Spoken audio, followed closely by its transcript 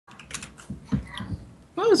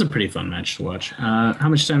That was a pretty fun match to watch. How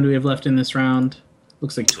much time do we have left in this round?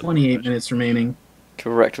 Looks like 28 minutes remaining.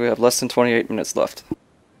 Correct. We have less than 28 minutes left.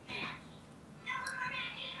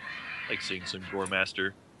 Like seeing some Gore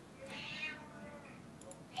Master.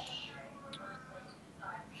 All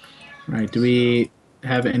right, do we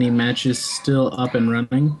have any matches still up and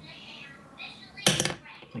running?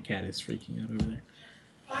 My cat is freaking out over there.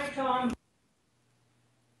 Hi, Tom.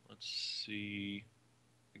 Let's see.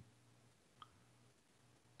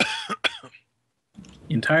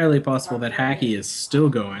 Entirely possible that Hacky is still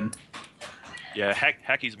going. Yeah,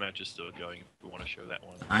 Hacky's match is still going if we want to show that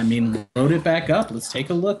one. I mean, load it back up. Let's take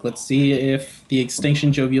a look. Let's see if the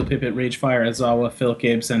Extinction, Jovial Pipit, Ragefire, Azawa, Phil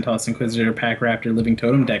Gabe, Centos, Inquisitor, Pack Raptor, Living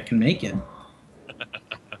Totem deck can make it.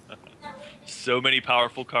 So many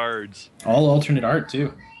powerful cards. All alternate art,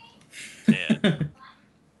 too. Yeah.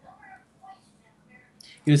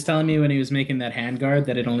 He was telling me when he was making that hand guard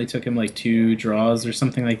that it only took him like 2 draws or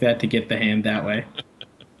something like that to get the hand that way.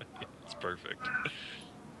 It's perfect.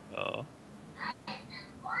 Oh.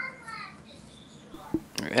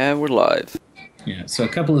 And we're live. Yeah, so a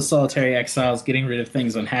couple of Solitary Exiles getting rid of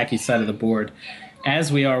things on Hacky's side of the board.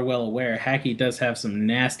 As we are well aware, Hacky does have some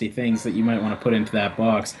nasty things that you might want to put into that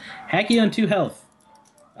box. Hacky on 2 health.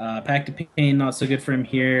 Pact of Pain, not so good for him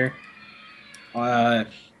here.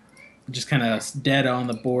 Just kind of dead on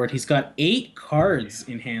the board. He's got 8 cards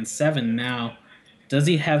in hand, 7 now. Does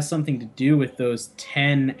he have something to do with those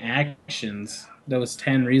 10 actions, those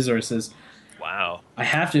 10 resources? Wow. I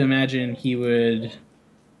have to imagine he would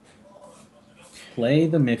play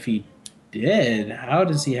them if he did. How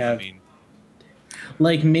does he have...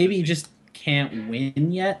 like, maybe he just can't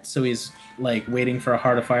win yet, so he's, like, waiting for a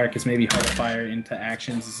Heart of Fire, because maybe Heart of Fire into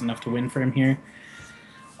actions is enough to win for him here.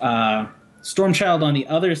 Stormchyld on the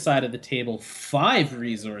other side of the table, 5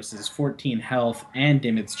 resources, 14 health, and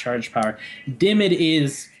Dimmit's charge power. Dimit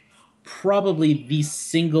is probably the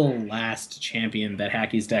single last champion that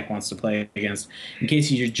Hacky's deck wants to play against. In case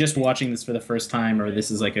you're just watching this for the first time, or this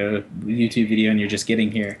is like a YouTube video and you're just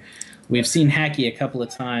getting here, we've seen Hacky a couple of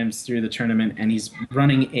times through the tournament, and he's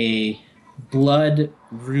running a Blood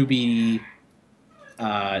Ruby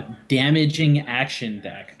damaging action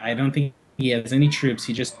deck. I don't think he has any troops.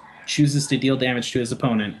 He just chooses to deal damage to his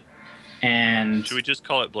opponent. And should we just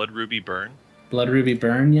call it Blood Ruby Burn? Blood Ruby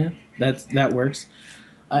Burn, yeah, that works.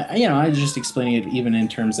 You know, I was just explaining it even in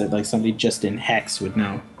terms that like somebody just in Hex would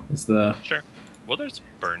know. Is the sure. Well, there's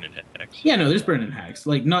Burn in Hex. Yeah, no, there's Burn in Hex.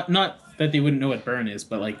 Like not that they wouldn't know what Burn is,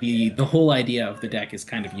 but like the whole idea of the deck is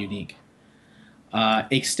kind of unique.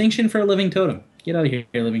 Extinction for a Living Totem. Get out of here,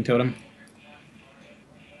 Living Totem.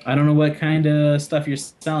 I don't know what kind of stuff you're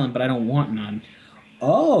selling, but I don't want none.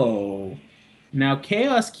 Oh, now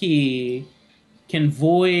Chaos Key can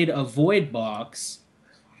void a Void box,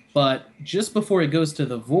 but just before it goes to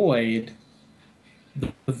the Void,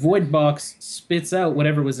 the Void box spits out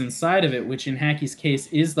whatever was inside of it, which in Hacky's case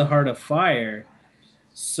is the Heart of Fire.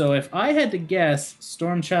 So if I had to guess,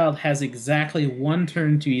 Stormchyld has exactly 1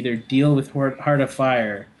 turn to either deal with Heart of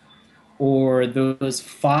Fire, or those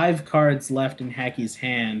 5 cards left in Hacky's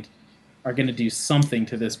hand are going to do something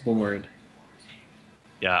to this board.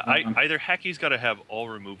 Yeah, either Hacky's got to have all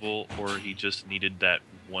removal, or he just needed that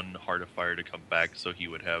 1 Heart of Fire to come back, so he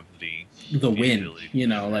would have the win. Ability. You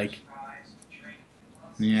know, like,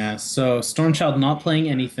 yeah. So Stormchyld not playing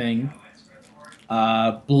anything.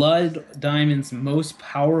 Blood Diamond's most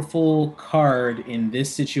powerful card in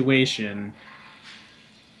this situation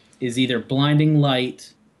is either Blinding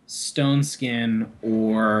Light, Stone Skin,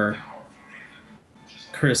 or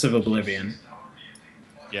Curse of Oblivion.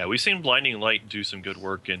 Yeah, we've seen Blinding Light do some good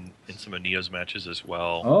work in some of Neo's matches as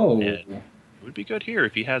well. Oh. And it would be good here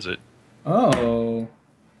if he has it. Oh.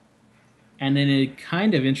 And in a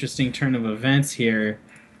kind of interesting turn of events here,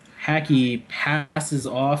 Hacky passes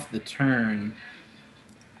off the turn.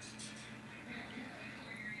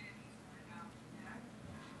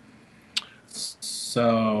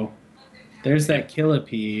 So there's that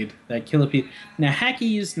Killipede. Now Hacky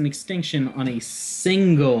used an extinction on a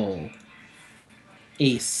single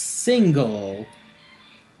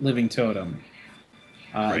Living Totem.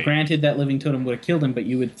 Right. Granted, that Living Totem would have killed him, but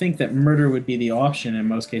you would think that murder would be the option in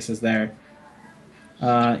most cases there.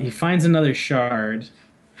 He finds another shard.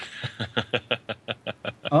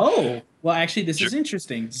 Oh, well, actually, this is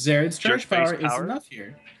interesting. Zered's charge power is enough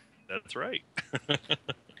here. That's right.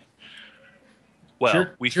 Well,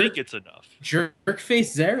 we think it's enough.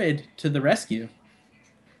 Jerkface Zered to the rescue.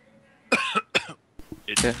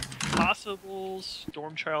 It's possible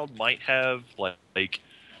Stormchyld might have like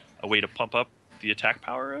a way to pump up the attack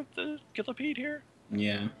power of the Killipede here.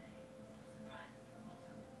 Yeah.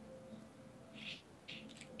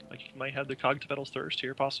 Like, you might have the Cogpetal's Thirst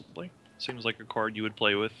here, possibly. Seems like a card you would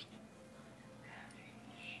play with.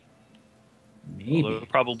 Maybe. Although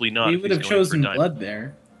probably not. We if would he's have going for chosen Diamond. Blood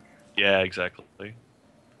there. Yeah, exactly.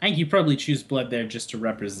 I think you probably choose Blood there just to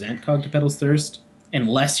represent Cogpetal's Thirst,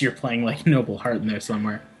 unless you're playing like Noble Heart in there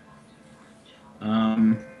somewhere.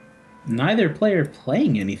 Neither player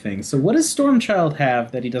playing anything. So what does Stormchyld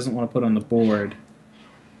have that he doesn't want to put on the board?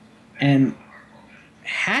 And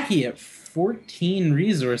Hacky at 14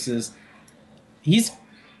 resources, he's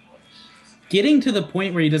getting to the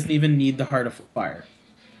point where he doesn't even need the Heart of Fire.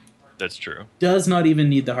 That's true. Does not even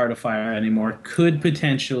need the Heart of Fire anymore. Could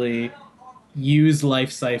potentially use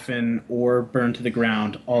Life Siphon or Burn to the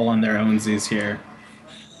Ground all on their ownsies here.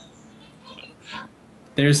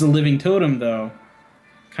 There's the Living Totem, though.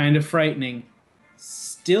 Kind of frightening.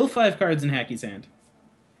 Still 5 cards in Hacky's hand.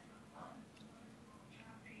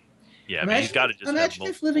 Yeah, I mean, he's got to just have imagine multiple.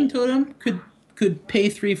 if Living Totem could pay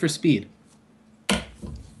 3 for speed.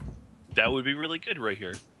 That would be really good right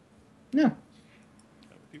here. No. That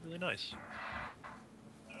would be really nice.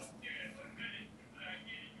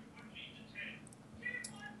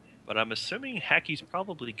 But I'm assuming Hacky's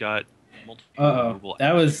probably got multiple removal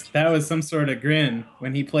That actions. was some sort of grin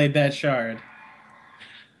when he played that shard.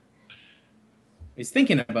 He's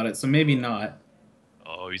thinking about it, so maybe not.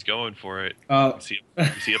 Oh, he's going for it. Oh, You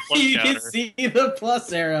see a plus you can counter. see the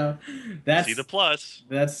plus arrow. See the plus.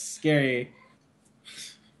 That's scary.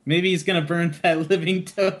 Maybe he's gonna burn that Living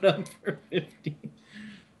Totem for 50.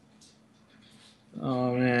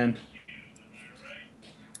 Oh man.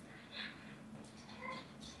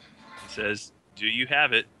 He says, "Do you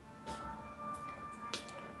have it?"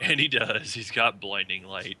 And he does. He's got Blinding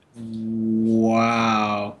Light.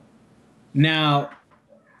 Wow. Now,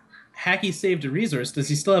 Hacky saved a resource. Does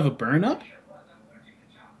he still have a burn up?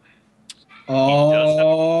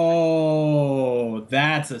 Oh,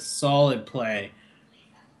 that's a solid play.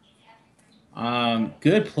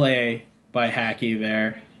 Good play by Hacky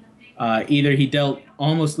there. Either he dealt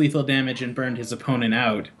almost lethal damage and burned his opponent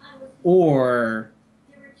out, or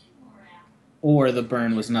the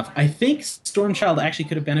burn was enough. I think Stormchyld actually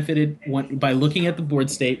could have benefited by looking at the board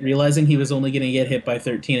state, realizing he was only going to get hit by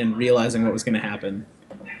 13, and realizing what was going to happen.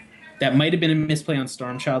 That might have been a misplay on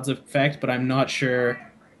Stormchild's effect, but I'm not sure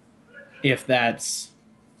if that's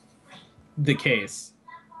the case.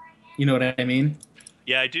 You know what I mean?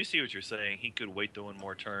 Yeah, I do see what you're saying. He could wait the one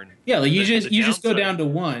more turn. Yeah, like you The just go downside- down to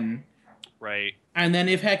 1, Right. and then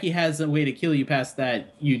if Hacky has a way to kill you past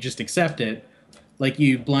that, you just accept it. Like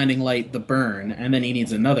you Blinding Light the burn, and then he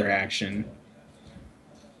needs another action.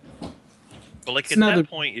 But like It's at another- that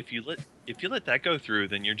point, if you let that go through,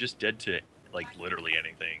 then you're just dead to like literally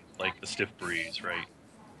anything, like the Stiff Breeze, right?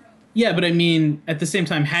 Yeah, but I mean, at the same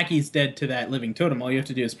time, Hacky's dead to that Living Totem. All you have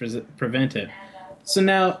to do is prevent it. So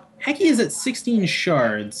now, Hacky is at 16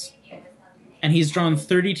 shards, and he's drawn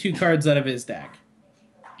 32 cards out of his deck.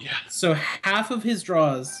 Yeah. So half of his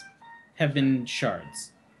draws have been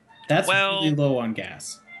shards. That's really low on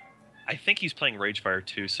gas. I think he's playing Ragefire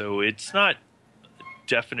too, so it's not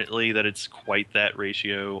definitely that it's quite that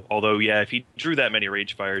ratio. Although, yeah, if he drew that many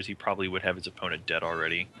Ragefires, he probably would have his opponent dead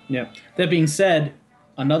already. Yep. That being said,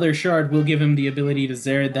 another shard will give him the ability to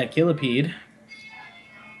Zerad that Killipede.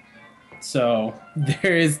 So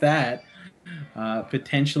there is that.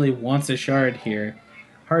 Potentially wants a shard here.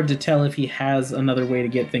 Hard to tell if he has another way to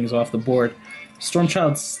get things off the board.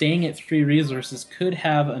 Stormchyld staying at 3 resources could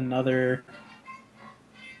have another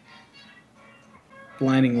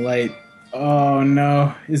Blinding Light. Oh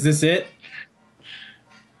no. Is this it?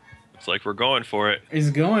 Looks like we're going for it. He's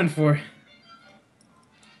going for it.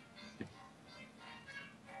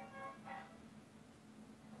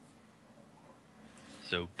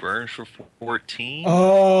 So burn for 14.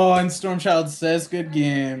 Oh, and Stormchyld says good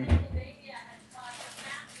game.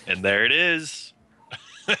 And there it is.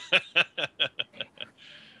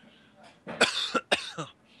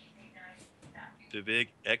 The big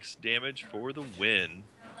X damage for the win.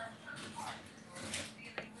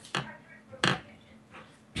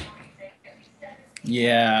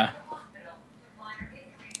 Yeah.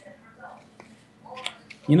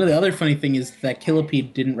 You know, the other funny thing is that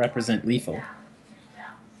Killipede didn't represent lethal.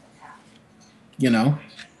 You know?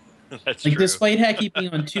 That's Like, true. despite Hacky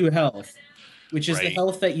being on 2 health, which is the Right.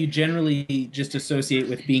 health that you generally just associate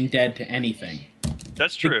with being dead to anything.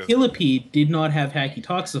 That's The true. Killipede did not have Hacky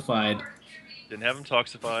toxified. Didn't have him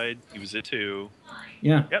toxified. He was it too.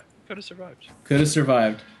 Yeah, Yep, could have survived. could have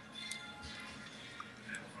survived.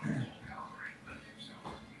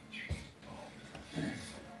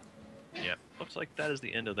 Yeah, looks like that is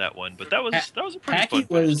the end of that one. But that was a pretty Hacky fun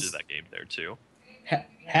finish was- to that game there too.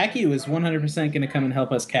 Hacky was 100% going to come and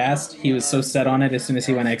help us cast. He was so set on it as soon as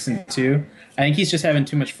he went X and 2. I think he's just having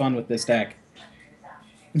too much fun with this deck.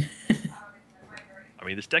 I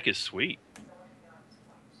mean, this deck is sweet.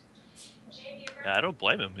 Yeah, I don't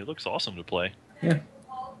blame him. It looks awesome to play. Yeah.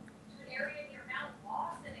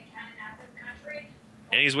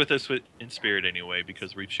 And he's with us in spirit anyway,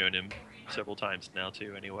 because we've shown him several times now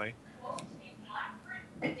too anyway.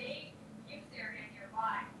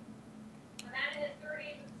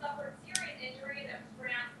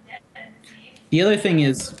 The other thing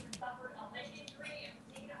is,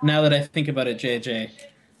 now that I think about it, JJ,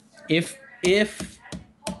 if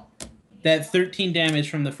that 13 damage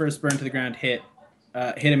from the first burn to the ground hit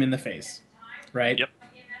him in the face, right? Yep.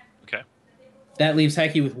 Okay. That leaves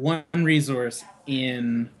Hacky with one resource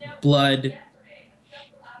in Blood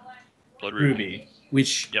Ruby,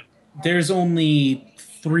 which there's only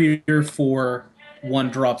 3 or 4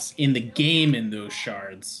 1-drops in the game in those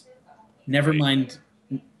shards. Never mind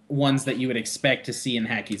ones that you would expect to see in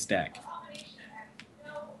Hacky's deck.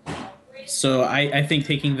 So I think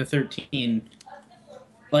taking the 13,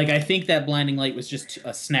 like, I think that Blinding Light was just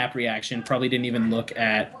a snap reaction. Probably didn't even look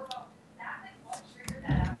at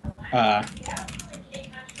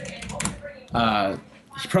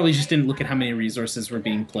he probably just didn't look at how many resources were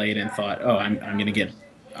being played and thought, oh, I'm gonna get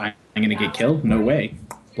killed. No way.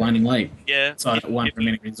 Blinding Light. Yeah. Saw that one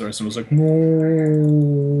remaining resource and was like,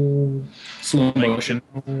 no. Slow motion.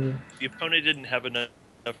 The opponent didn't have enough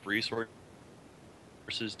resources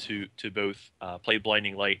to both play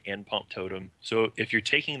Blinding Light and Pump Totem. So if you're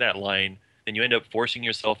taking that line, then you end up forcing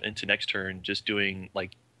yourself into next turn just doing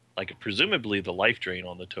like presumably the life drain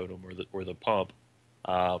on the totem or the pump.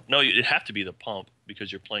 No, it'd have to be the pump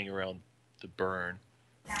because you're playing around the burn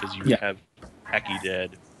because you have Hacky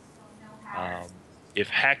dead. If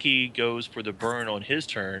Hacky goes for the burn on his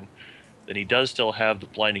turn, then he does still have the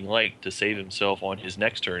Blinding Light to save himself on his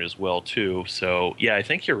next turn as well too. So yeah, I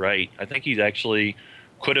think you're right. I think he's actually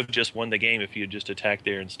could have just won the game if he had just attacked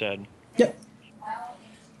there instead. Yep.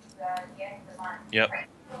 Yep.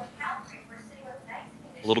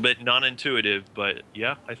 A little bit non-intuitive, but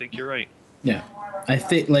yeah, I think you're right. Yeah. I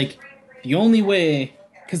think, like, the only way,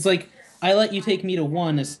 because, like, I let you take me to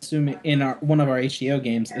 1 assuming in one of our HDO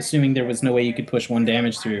games, assuming there was no way you could push 1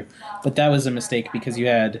 damage through. But that was a mistake because you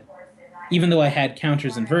had, even though I had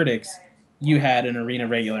counters and verdicts, you had an arena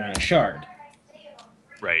regular and a shard.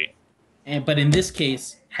 Right. But in this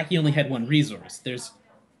case, Hacky only had 1 resource.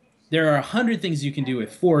 There are 100 things you can do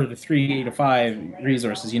with 4 to 3 to 5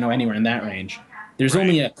 resources, anywhere in that range. There's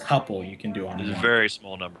only a couple you can do on There's one. a very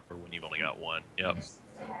small number when you've only got 1. Yep.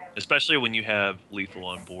 Especially when you have lethal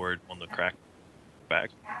on board on the crack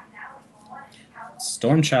back.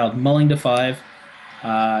 Stormchyld mulling to 5.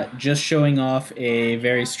 Just showing off a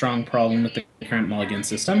very strong problem with the current mulligan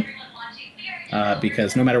system.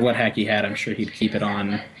 Because no matter what Hacky had, I'm sure he'd keep it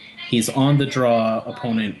on. He's on the draw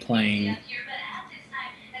opponent playing,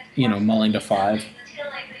 mulling to 5.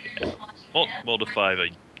 Mull to 5, I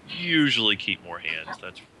usually keep more hands,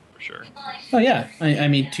 that's for sure. Oh yeah, I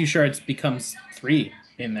mean 2 shards becomes 3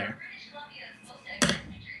 in there.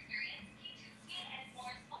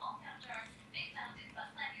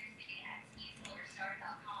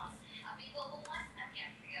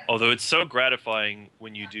 Although it's so gratifying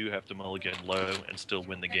when you do have to mulligan low and still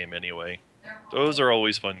win the game anyway. Those are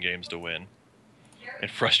always fun games to win.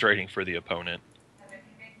 And frustrating for the opponent.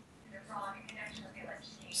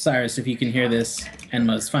 Cyrus, if you can hear this,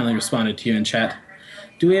 Enma's finally responded to you in chat.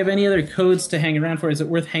 Do we have any other codes to hang around for? Is it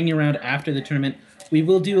worth hanging around after the tournament? We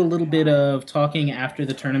will do a little bit of talking after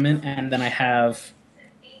the tournament, and then I have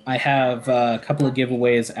a couple of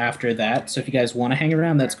giveaways after that. So if you guys want to hang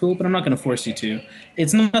around, that's cool, but I'm not going to force you to.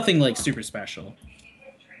 It's nothing like super special.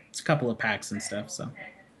 It's a couple of packs and stuff, so.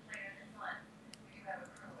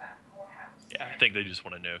 Yeah, I think they just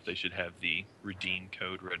want to know if they should have the redeem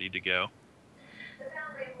code ready to go.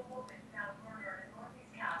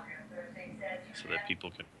 So that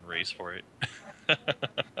people can race for it.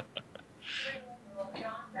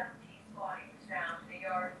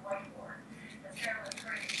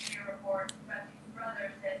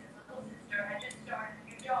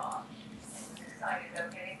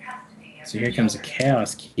 So here comes a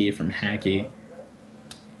Chaos Key from Hacky.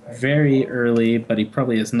 Very early, but he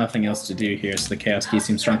probably has nothing else to do here, so the Chaos Key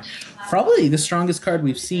seems strong. Probably the strongest card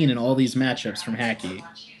we've seen in all these matchups from Hacky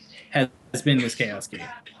has been this Chaos Key.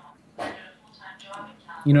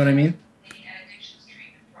 You know what I mean?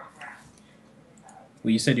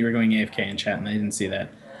 Well, you said you were going AFK in chat, and I didn't see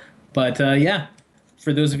that. But, yeah,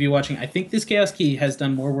 for those of you watching, I think this Chaos Key has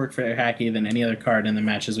done more work for Hacky than any other card in the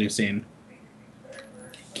matches we've seen.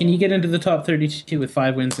 can you get into the top 32 with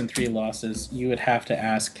 5 wins and 3 losses? You would have to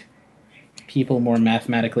ask people more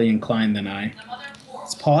mathematically inclined than I.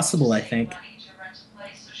 It's possible, I think. Police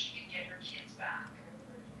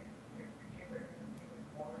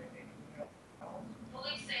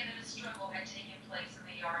say that a struggle had taken place in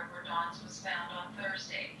the yard where Dawn's was found on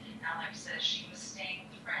Thursday. Alex says she was staying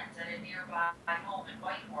with friends at a nearby home in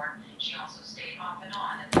Whitehorn. She also stayed off and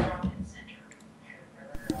on at the drop-in center.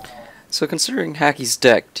 So considering Hacky's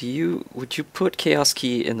deck, would you put Chaos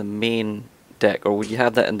Key in the main deck, or would you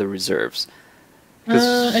have that in the reserves?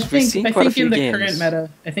 I think in the games.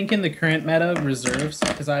 current meta, reserves,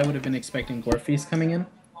 because I would have been expecting Gore Feast coming in.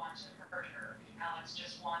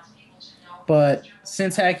 But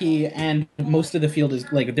since Hacky and most of the field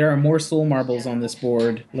is like there are more soul marbles on this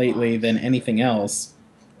board lately than anything else,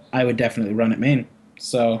 I would definitely run it main.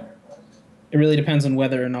 So it really depends on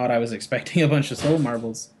whether or not I was expecting a bunch of soul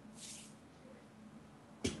marbles.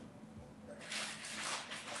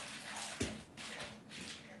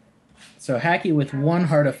 So Hacky with 1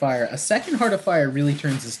 Heart of Fire. A second Heart of Fire really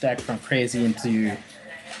turns his deck from crazy into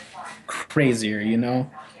crazier, you know?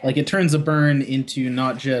 Like it turns a burn into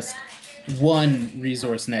not just 1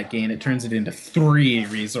 resource net gain, it turns it into 3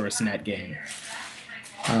 resource net gain.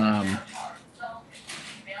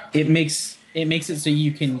 It makes it so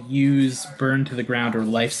you can use Burn to the Ground or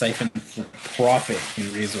Life Siphon for profit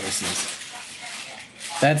in resources.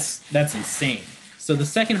 That's insane. So the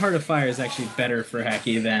second Heart of Fire is actually better for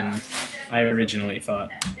Hacky than I originally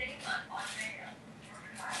thought.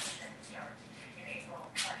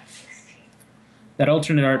 That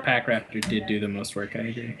alternate art pack raptor did do the most work, I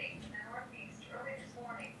agree.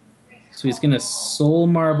 So he's going to Soul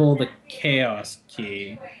Marble the Chaos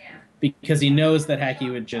Key because he knows that Hacky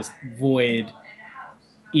would just void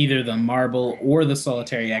either the Marble or the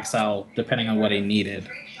Solitary Exile, depending on what he needed.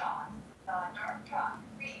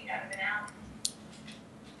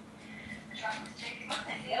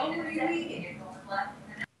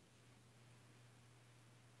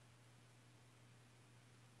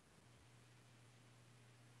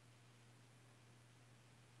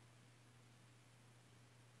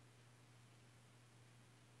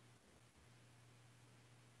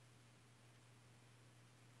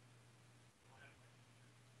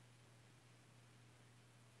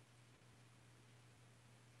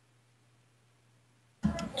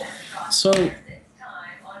 So,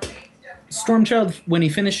 Stormchyld, when he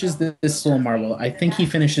finishes this Soul Marble, I think he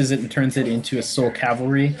finishes it and turns it into a Soul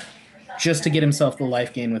Cavalry, just to get himself the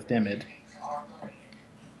life gain with Dimid.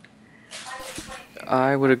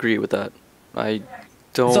 I would agree with that. I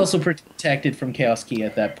don't... It's also protected from Chaos Key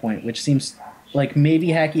at that point, which seems like maybe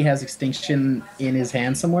Hacky has Extinction in his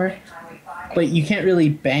hand somewhere, but you can't really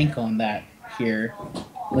bank on that here.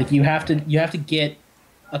 Like you have to get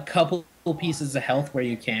a couple pieces of health where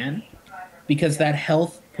you can, because that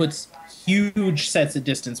health puts huge sets of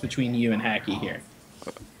distance between you and Hacky here.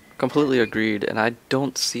 Completely agreed, and I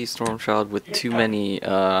don't see Stormchyld with too many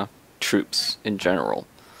troops in general.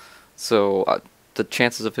 So the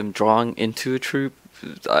chances of him drawing into a troop,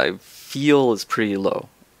 I feel, is pretty low.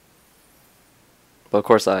 But of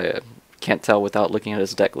course, I can't tell without looking at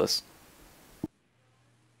his deck list.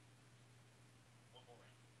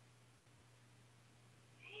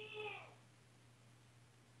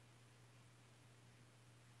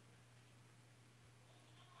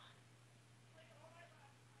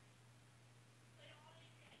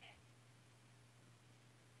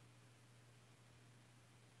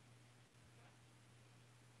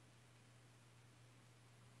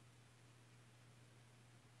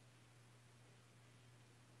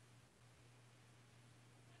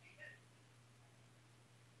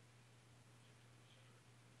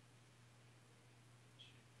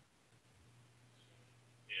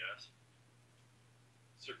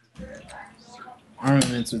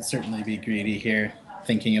 Armaments would certainly be greedy here,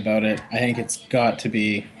 thinking about it. I think it's got to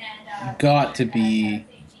be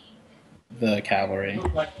the cavalry.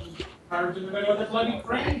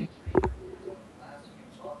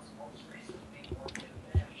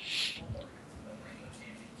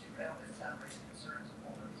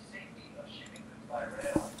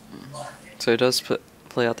 So he does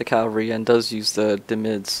play out the cavalry and does use the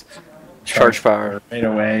Dimid's charge power right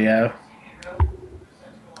away, yeah.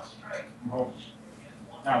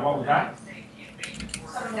 Now, what was that?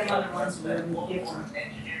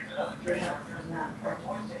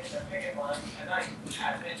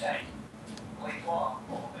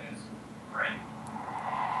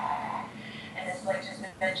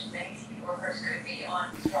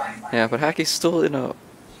 Yeah, but Hacky's still in a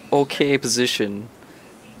okay position.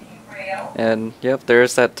 And yep,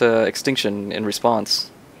 there's that extinction in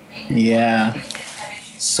response. Yeah.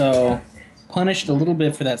 So, punished a little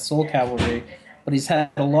bit for that Soul Cavalry, but he's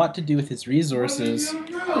had a lot to do with his resources.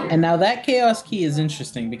 And now that Chaos Key is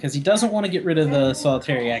interesting because he doesn't want to get rid of the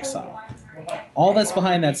Solitary Exile. All that's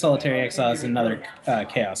behind that Solitary Exile is another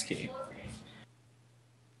Chaos Key.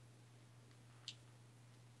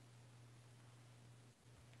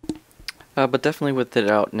 But definitely with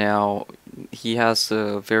it out now, he has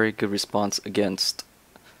a very good response against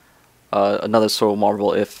another Soul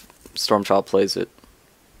Marvel if Stormchyld plays it.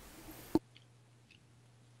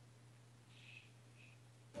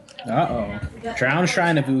 Uh-oh. Drown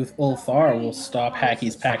Shrine of Ulthar will stop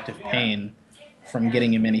Hacky's Pact of Pain from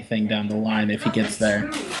getting him anything down the line if he gets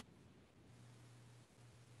there.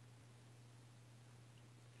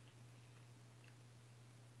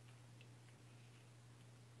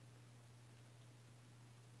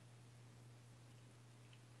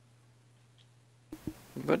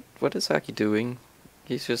 What is Hacky doing?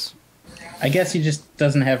 He's just... I guess he just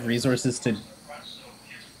doesn't have resources to...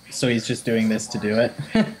 So he's just doing this to do it.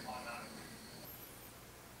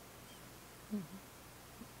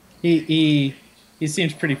 He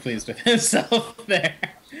seems pretty pleased with himself there.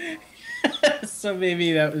 So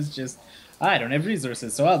maybe that was just, I don't have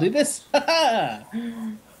resources, so I'll do this.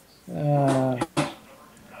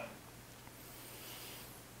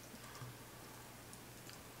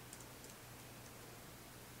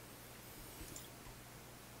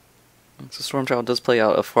 So Stormchyld does play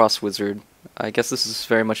out a Frost Wizard. I guess this is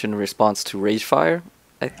very much in response to Ragefire.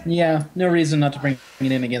 Yeah, no reason not to bring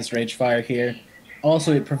it in against Ragefire here.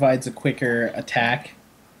 Also, it provides a quicker attack.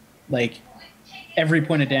 Like, every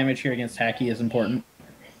point of damage here against Hacky is important.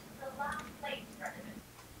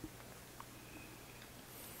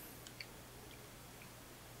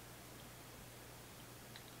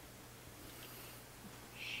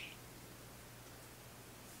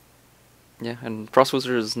 Yeah, and Frost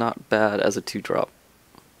Wizard is not bad as a 2-drop.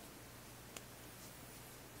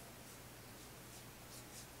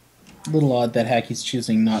 A little odd that Hacky's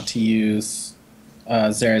choosing not to use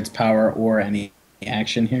Zered's power or any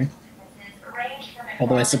action here.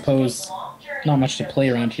 Although I suppose not much to play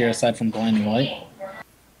around here aside from Blinding Light.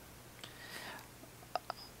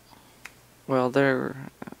 Well,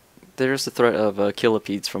 there's the threat of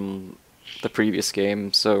Killipedes from the previous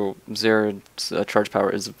game, so Zered's charge power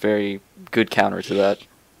is a very good counter to that.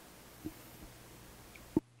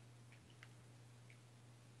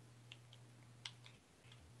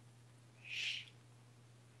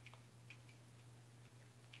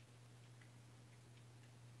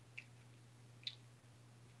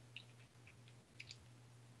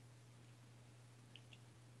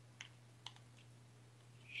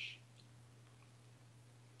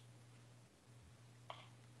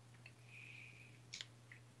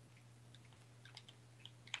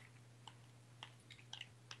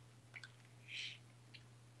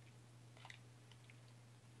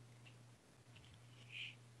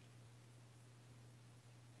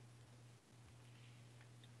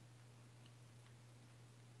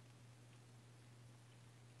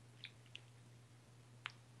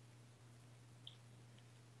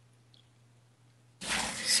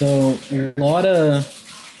 So a lot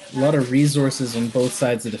of resources on both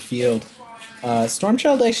sides of the field.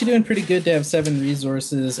 Stormchyld actually doing pretty good to have 7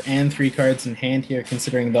 resources and 3 cards in hand here,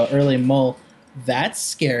 considering the early mull. That's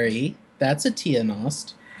scary. That's a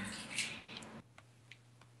Tianost.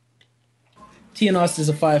 Tianost is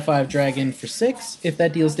a 5/5 dragon for 6. If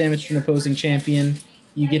that deals damage to an opposing champion,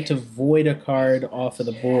 you get to void a card off of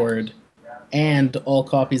the board and all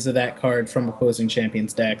copies of that card from opposing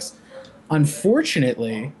champions' decks.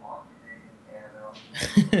 Unfortunately,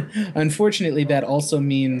 that also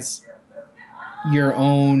means your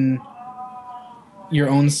own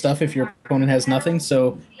stuff if your opponent has nothing.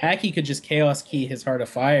 So Hacky could just Chaos Key his Heart of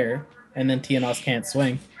Fire, and then Tianos can't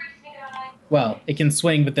swing. Well, it can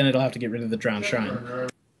swing, but then it'll have to get rid of the Drowned Shrine.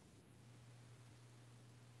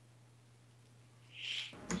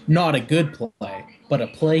 Not a good play, but a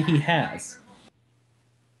play he has.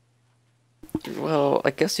 Well,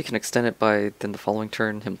 I guess you can extend it by then the following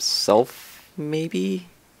turn himself, maybe?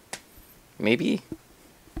 Maybe?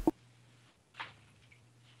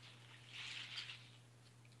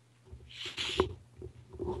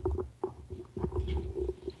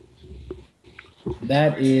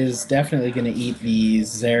 That is definitely going to eat the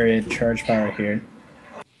Zered charge power here.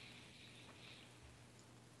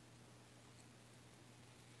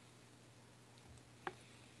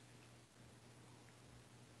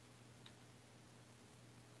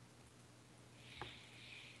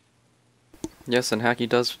 Yes, and Hacky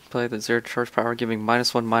does play the Zered charge power, giving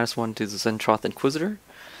 -1/-1 to the Zentroth Inquisitor.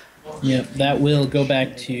 Yep, that will go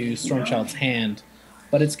back to Stormchild's hand,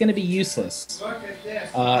 but it's going to be useless.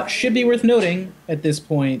 Should be worth noting at this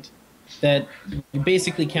point that you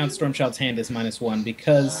basically count Stormchild's hand as -1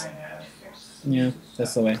 because, yeah,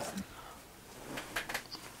 that's the way.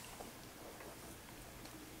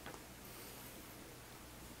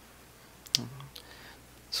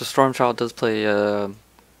 So Stormchyld does play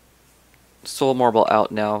Soul Marble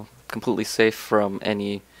out now, completely safe from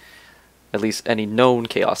any, at least any known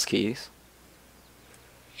Chaos keys.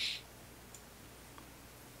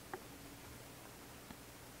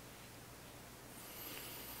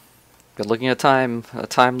 But looking at time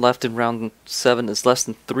left in round 7 is less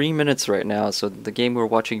than 3 minutes right now, so the game we're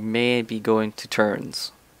watching may be going to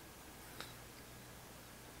turns.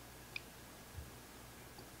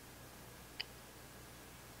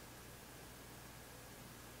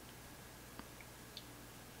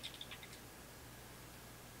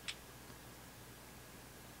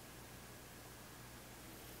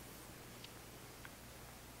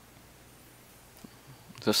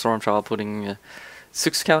 So Stormchyld putting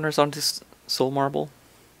 6 counters on this Soul Marble.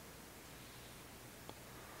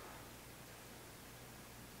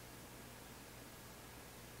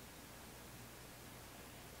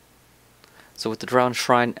 So with the Drowned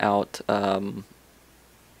Shrine out, if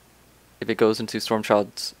it goes into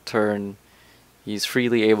Stormchild's turn, he's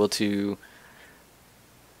freely able to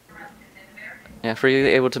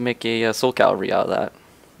make a Soul Cavalry out of that.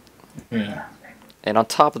 Yeah. And on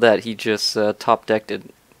top of that, he just top decked it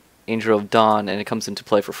Angel of Dawn, and it comes into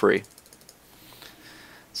play for free.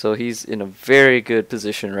 So he's in a very good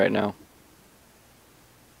position right now.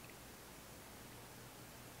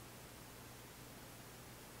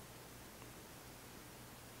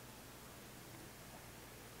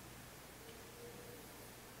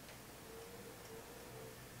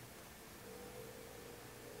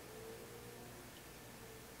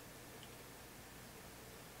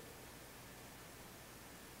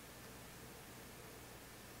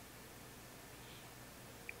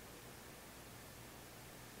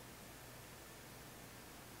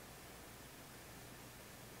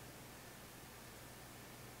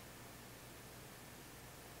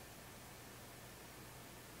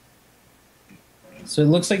 So it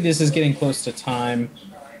looks like this is getting close to time.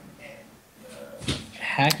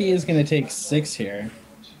 Hacky is going to take 6 here.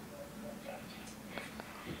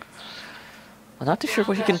 I'm not too sure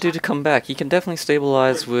what he can do to come back. He can definitely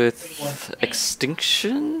stabilize with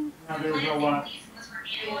Extinction?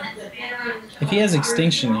 If he has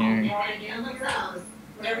Extinction here...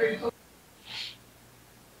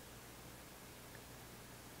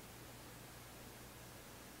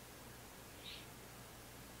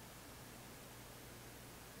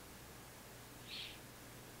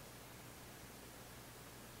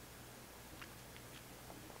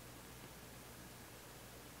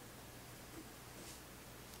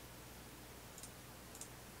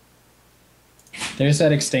 There's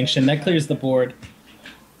that Extinction. That clears the board.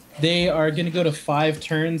 They are going to go to 5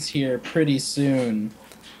 turns here pretty soon.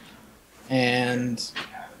 And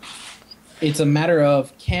it's a matter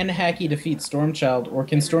of, can Hacky defeat Stormchyld, or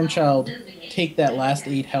can Stormchyld take that last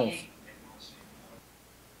 8 health?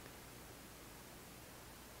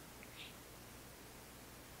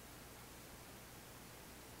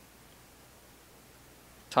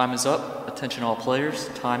 Time is up. Attention all players.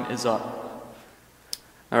 Time is up.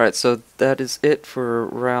 Alright, so that is it for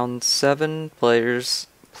round 7. Players,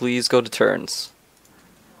 please go to turns.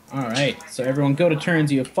 Alright, so everyone go to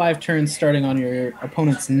turns. You have 5 turns starting on your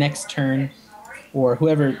opponent's next turn. Or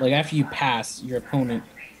whoever, like after you pass your opponent.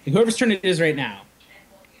 Whoever's turn it is right now.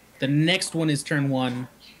 The next one is turn 1,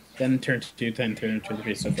 then turn 2, then turn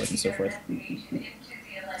 3, so forth and so forth.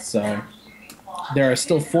 So, there are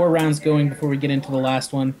still 4 rounds going before we get into the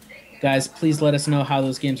last one. Guys, please let us know how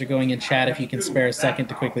those games are going in chat if you can spare a second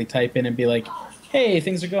to quickly type in and be like, hey,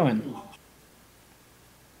 things are going.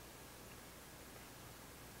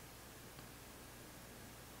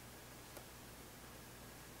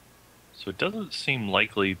 So it doesn't seem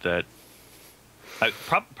likely that...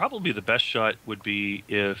 probably the best shot would be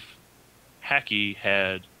if Hacky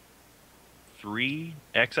had 3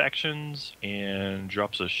 X actions and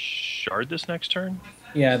drops a shard this next turn.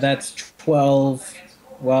 Yeah, that's 12.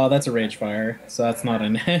 Well, that's a Rage Fire, so that's not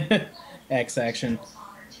an X action.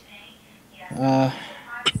 So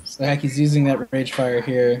Hacky's using that Rage Fire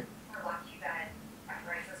here.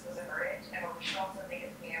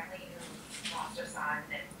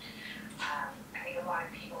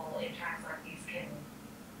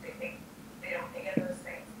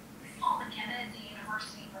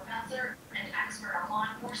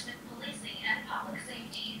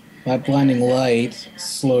 That blinding light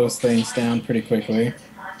slows things down pretty quickly.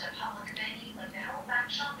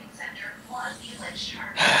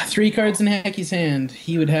 3 cards in Hacky's hand.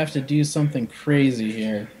 He would have to do something crazy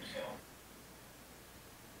here.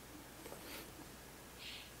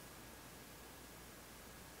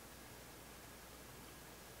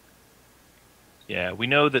 Yeah, we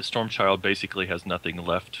know that Stormchyld basically has nothing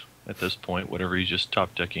left at this point, whatever he's just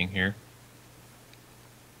top decking here.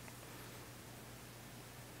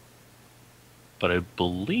 But I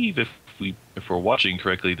believe if we're watching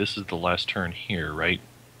correctly, this is the last turn here, right?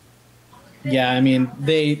 Yeah, I mean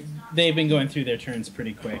they've been going through their turns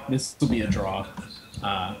pretty quick. This will be a draw.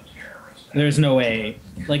 There's no way.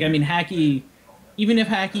 Like, I mean, Hacky, even if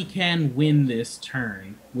Hacky can win this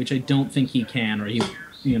turn, which I don't think he can, or he,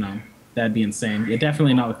 you know, that'd be insane. Yeah,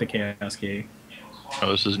 definitely not with the Chaos Key. Oh,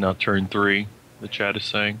 this is now turn 3. The chat is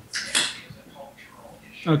saying.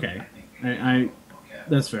 Okay, I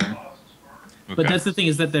that's fair. Okay. But that's the thing,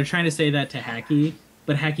 is that they're trying to say that to Hacky,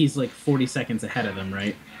 but Hacky's like 40 seconds ahead of them,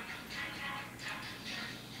 right?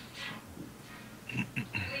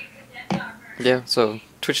 Yeah, so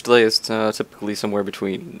Twitch delay is typically somewhere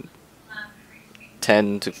between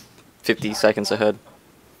 10 to 50 seconds ahead.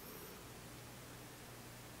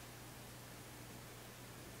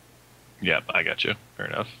 Yep, I got you. Fair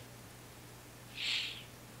enough.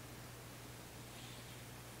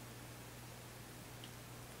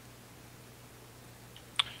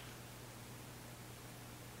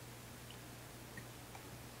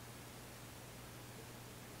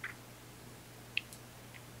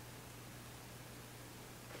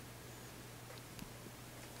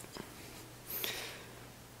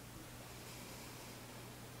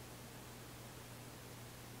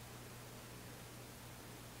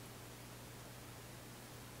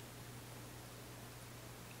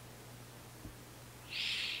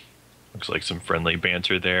 Looks like some friendly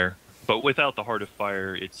banter there. But without the Heart of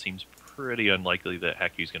Fire, it seems pretty unlikely that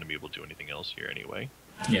Hacky's going to be able to do anything else here anyway.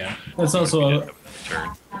 Yeah, that's also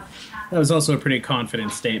Turn. that was also a pretty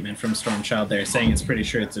confident statement from Stormchyld there, saying it's pretty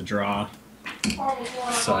sure it's a draw.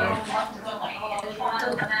 So I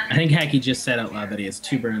think Hacky just said out loud that he has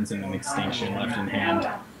 2 burns and an extinction left in hand.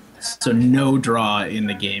 So no draw in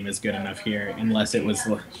the game is good enough here, unless it was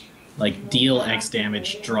like deal X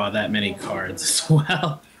damage, draw that many cards as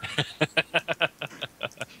well.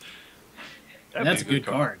 That's a good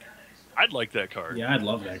card. I'd like that card. Yeah, I'd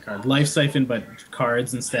love that card. Life Siphon, but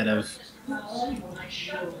cards instead of health.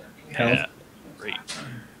 Yeah, great.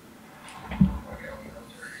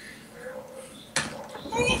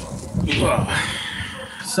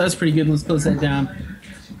 So that's pretty good. Let's close that down.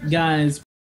 Guys,